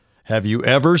Have you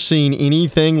ever seen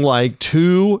anything like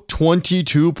two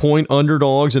 22-point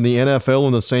underdogs in the NFL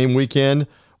in the same weekend?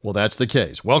 Well, that's the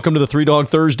case. Welcome to the Three Dog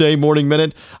Thursday Morning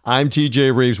Minute. I'm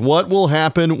TJ Reeves. What will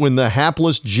happen when the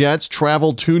hapless Jets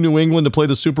travel to New England to play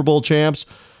the Super Bowl champs?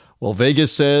 Well,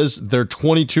 Vegas says they're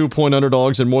 22-point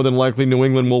underdogs and more than likely New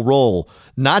England will roll.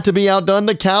 Not to be outdone,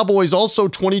 the Cowboys also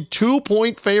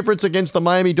 22-point favorites against the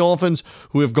Miami Dolphins,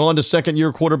 who have gone to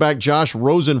second-year quarterback Josh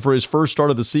Rosen for his first start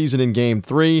of the season in Game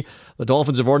 3. The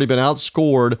Dolphins have already been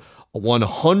outscored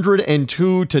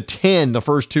 102-10 the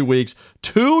first 2 weeks.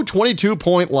 Two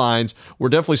 22-point lines. We're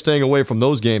definitely staying away from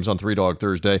those games on Three Dog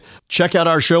Thursday. Check out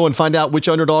our show and find out which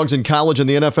underdogs in college and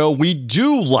the NFL we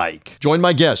do like. Join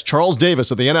my guest, Charles Davis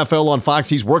of the NFL on Fox.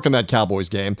 He's working that Cowboys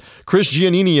game. Chris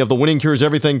Giannini of the Winning Cures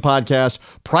Everything podcast.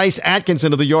 Price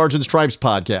Atkinson of the Yards and Stripes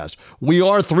podcast. We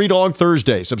are Three Dog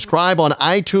Thursday. Subscribe on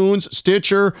iTunes,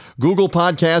 Stitcher, Google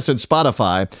Podcasts, and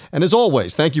Spotify. And as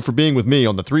always, thank you for being with me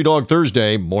on the Three Dog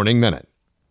Thursday Morning Minute.